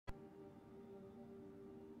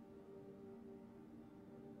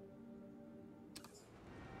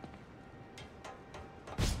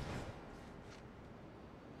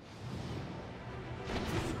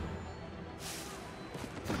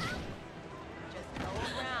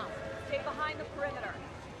perimeter.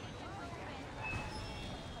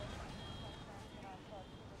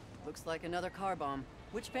 Looks like another car bomb.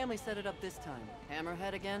 Which family set it up this time?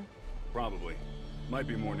 Hammerhead again? Probably. Might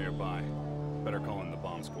be more nearby. Better call in the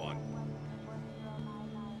bomb squad.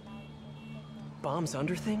 Bombs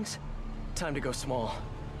under things? Time to go small.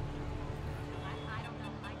 I don't know.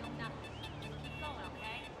 I know nothing. Keep going,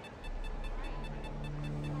 okay?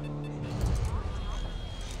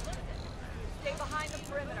 Stay behind the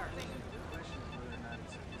perimeter.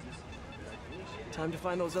 Time to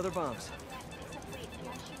find those other bombs.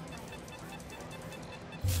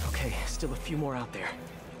 Okay, still a few more out there.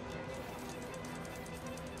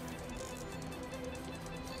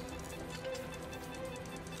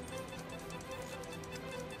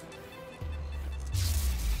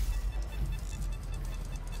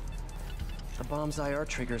 The bomb's IR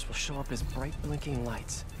triggers will show up as bright blinking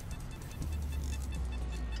lights.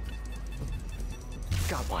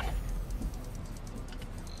 Got one.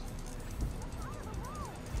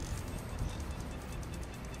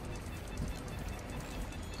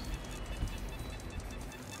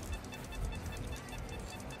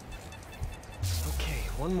 Okay,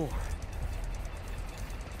 one more.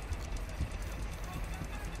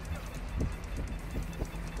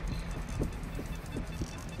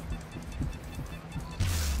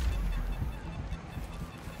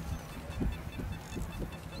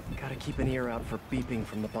 Gotta keep an ear out for beeping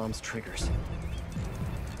from the bomb's triggers.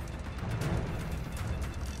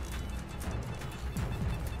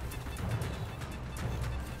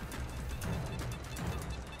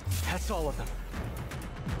 That's all of them.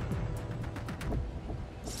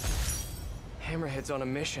 Hammerhead's on a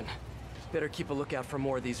mission. Better keep a lookout for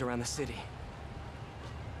more of these around the city.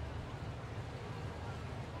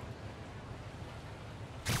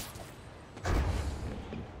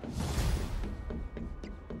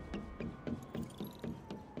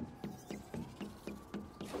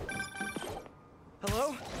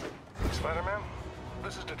 Hello? Spider-Man?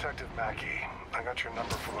 This is Detective Mackey. I got your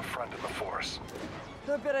number from a friend in the force.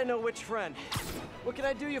 I bet I know which friend. What can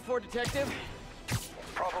I do you for, Detective?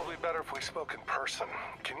 Probably better if we spoke in person.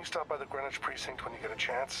 Can you stop by the Greenwich precinct when you get a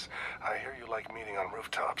chance? I hear you like meeting on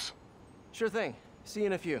rooftops. Sure thing. See you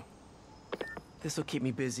in a few. This'll keep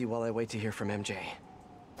me busy while I wait to hear from MJ.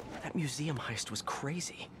 That museum heist was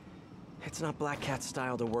crazy. It's not Black Cat's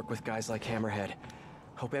style to work with guys like Hammerhead.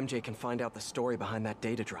 Hope MJ can find out the story behind that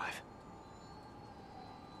data drive.